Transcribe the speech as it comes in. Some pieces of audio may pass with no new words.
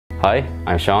Hi,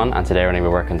 I'm Sean, and today we're going to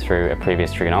be working through a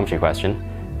previous trigonometry question.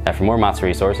 For more maths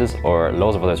resources or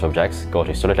loads of other subjects, go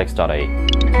to studyclix.ie.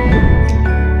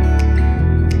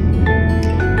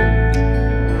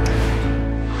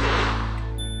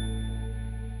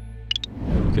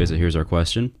 Okay, so here's our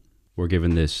question. We're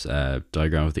given this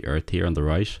diagram of the Earth here on the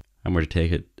right, and we're to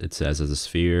take it, it says, as a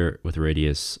sphere with a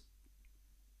radius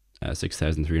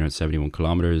 6,371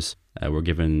 kilometers. We're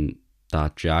given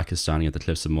that Jack is standing at the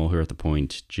cliffs of Moher at the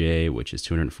point J, which is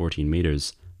 214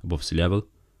 meters above sea level.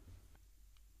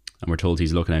 And we're told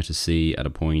he's looking out to sea at a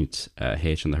point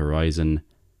H on the horizon.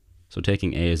 So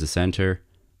taking A as the center,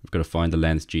 we've got to find the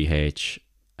length GH,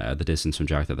 the distance from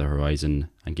Jack to the horizon,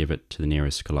 and give it to the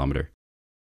nearest kilometer.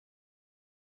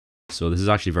 So this is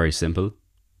actually very simple.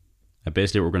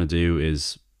 Basically what we're going to do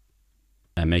is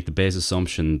make the base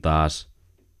assumption that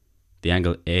the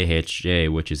angle AHJ,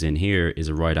 which is in here, is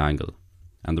a right angle.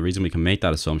 And the reason we can make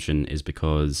that assumption is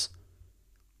because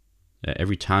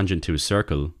every tangent to a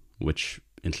circle, which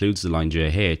includes the line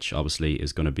JH, obviously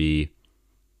is going to be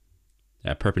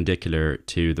perpendicular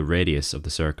to the radius of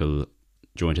the circle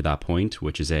joined to that point,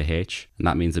 which is AH. And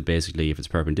that means that basically if it's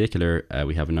perpendicular,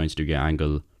 we have a 90-degree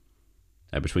angle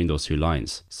between those two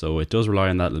lines. So it does rely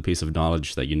on that little piece of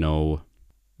knowledge that you know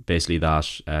basically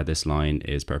that this line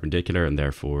is perpendicular and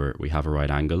therefore we have a right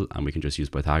angle, and we can just use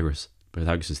Pythagoras'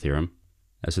 theorem.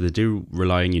 So they do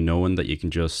rely on you knowing that you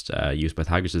can just use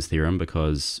Pythagoras' theorem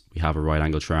because we have a right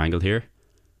angle triangle here.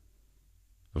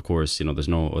 Of course, you know, there's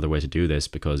no other way to do this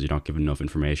because you're not given enough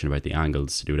information about the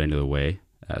angles to do it any other way.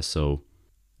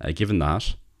 Given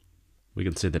that, we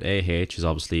can say that AH is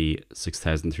obviously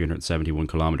 6,371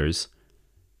 kilometers.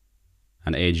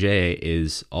 And AJ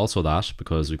is also that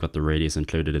because we've got the radius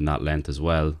included in that length as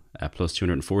well, plus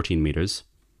 214 meters.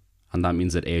 And that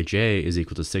means that AJ is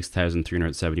equal to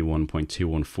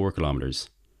 6,371.214 kilometers.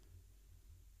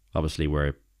 Obviously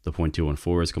where the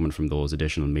 0.214 is coming from those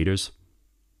additional meters.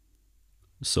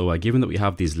 So given that we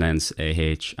have these lengths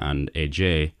AH and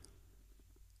AJ,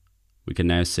 we can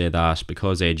now say that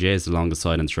because AJ is the longest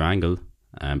side in the triangle,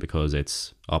 and because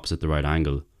it's opposite the right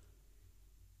angle,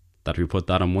 that we put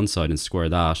that on one side and square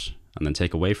that, and then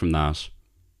take away from that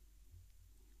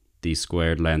the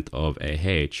squared length of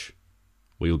AH,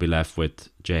 we will be left with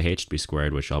JH to be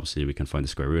squared, which obviously we can find the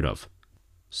square root of.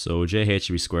 So JH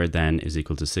to be squared then is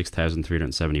equal to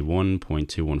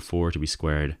 6,371.214 to be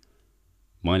squared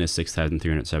minus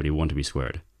 6,371 to be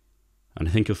squared. And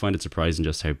I think you'll find it surprising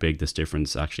just how big this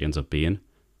difference actually ends up being.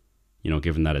 You know,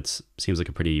 given that it seems like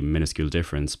a pretty minuscule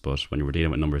difference, but when you're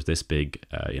dealing with numbers this big,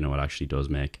 you know, it actually does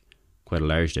make quite a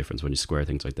large difference when you square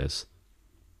things like this.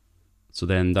 So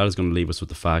then that is going to leave us with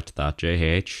the fact that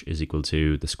JH is equal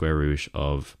to the square root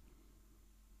of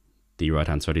the right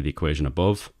hand side of the equation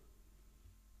above.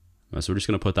 So we're just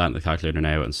going to put that in the calculator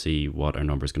now and see what our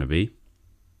number is going to be.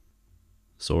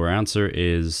 So our answer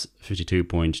is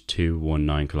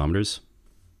 52.219 kilometers,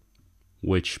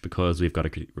 which, because we've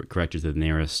got to correct it to the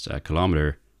nearest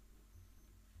kilometer,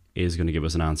 is going to give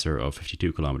us an answer of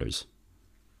 52 kilometers.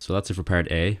 So that's it for part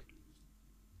A.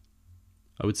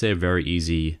 I would say a very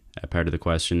easy part of the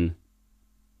question.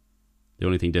 The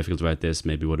only thing difficult about this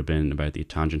maybe would have been about the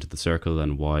tangent to the circle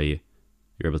and why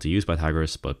you're able to use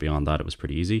Pythagoras, but beyond that it was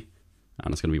pretty easy,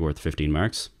 and it's going to be worth 15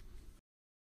 marks.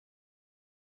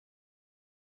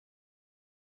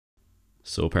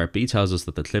 So part B tells us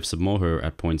that the cliffs of Moher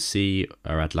at point C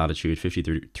are at latitude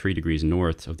 53 degrees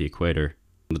north of the equator.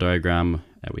 On the diagram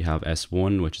we have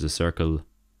S1, which is a circle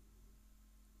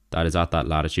that is at that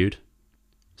latitude.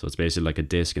 So it's basically like a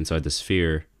disc inside the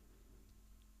sphere,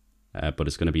 but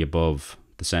it's going to be above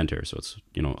the center. So it's,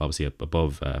 you know, obviously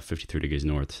above 53 degrees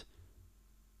north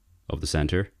of the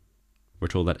center. We're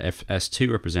told that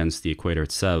S2 represents the equator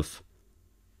itself,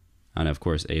 and of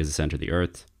course A is the center of the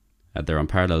Earth. They're on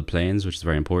parallel planes, which is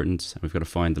very important. And we've got to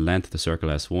find the length of the circle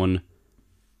S1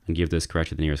 and give this correct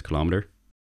to the nearest kilometer.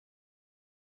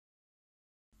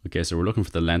 Okay, so we're looking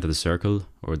for the length of the circle,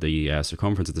 or the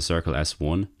circumference of the circle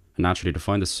S1. And naturally, to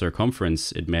find the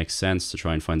circumference, it makes sense to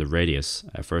try and find the radius,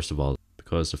 first of all,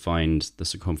 because to find the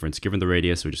circumference given the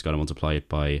radius, we just got to multiply it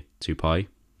by 2 pi.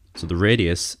 So the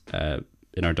radius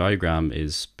in our diagram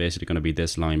is basically going to be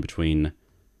this line between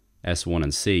S1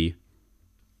 and C.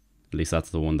 At least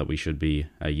that's the one that we should be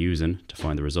using to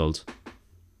find the result.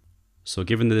 So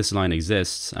given that this line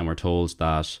exists, and we're told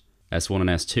that S1 and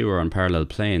S2 are on parallel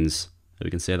planes, we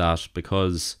can say that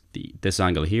because this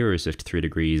angle here is 53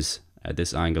 degrees,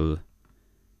 this angle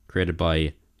created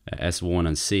by S1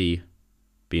 and C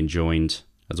being joined,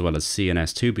 as well as C and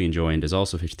S2 being joined, is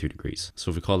also 53 degrees.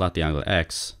 So if we call that the angle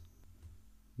X,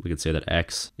 we could say that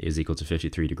X is equal to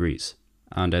 53 degrees.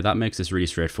 And that makes this really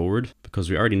straightforward because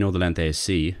we already know the length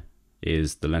AC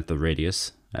is the length of the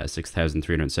radius,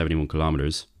 6,371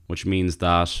 kilometers, which means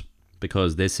that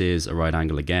because this is a right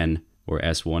angle again, where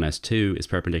S1, S2 is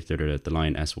perpendicular to the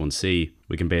line S1C,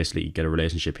 we can basically get a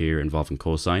relationship here involving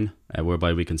cosine,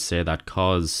 whereby we can say that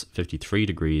cos 53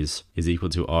 degrees is equal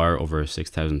to r over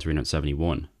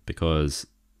 6,371, because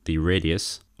the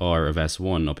radius, r of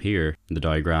S1 up here in the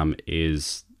diagram,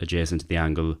 is adjacent to the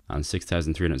angle, and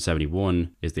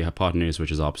 6,371 is the hypotenuse,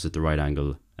 which is opposite the right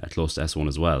angle, close to S1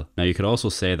 as well. Now you could also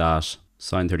say that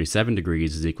sine 37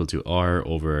 degrees is equal to r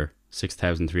over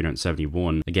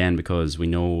 6,371, again because we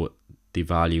know the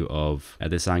value of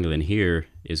this angle in here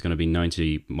is going to be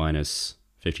 90 minus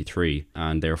 53,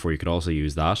 and therefore you could also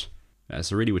use that.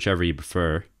 So really whichever you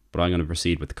prefer, but I'm going to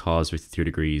proceed with cos 53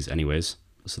 degrees anyways.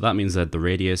 So that means that the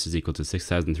radius is equal to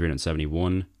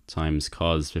 6,371 times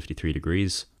cos 53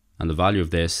 degrees, and the value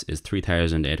of this is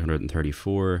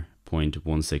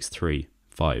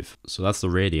 3,834.1635. So that's the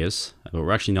radius, but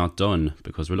we're actually not done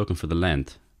because we're looking for the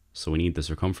length. So we need the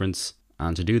circumference,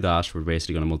 and to do that we're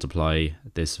basically going to multiply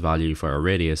this value for our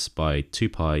radius by 2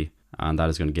 pi, and that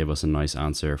is going to give us a nice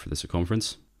answer for the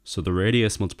circumference. So the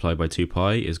radius multiplied by 2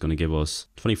 pi is going to give us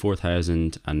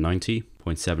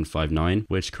 24,090.759,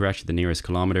 which corrected the nearest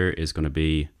kilometer is going to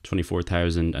be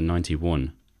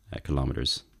 24,091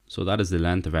 kilometers. So that is the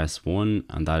length of S1,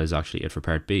 and that is actually it for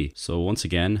part B. So once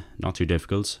again, not too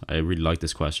difficult. I really like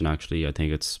this question actually. I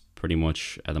think it's pretty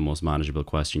much the most manageable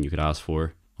question you could ask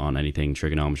for on anything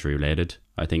trigonometry related.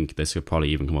 I think this could probably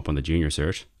even come up on the junior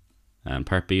cert. And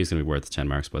part B is going to be worth 10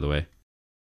 marks, by the way.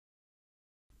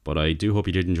 But I do hope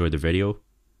you did enjoy the video.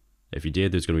 If you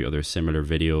did, there's going to be other similar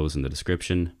videos in the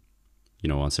description, you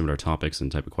know, on similar topics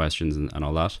and type of questions and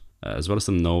all that, as well as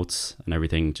some notes and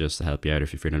everything just to help you out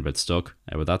if you're feeling a bit stuck.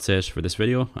 But that's it for this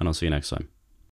video, and I'll see you next time.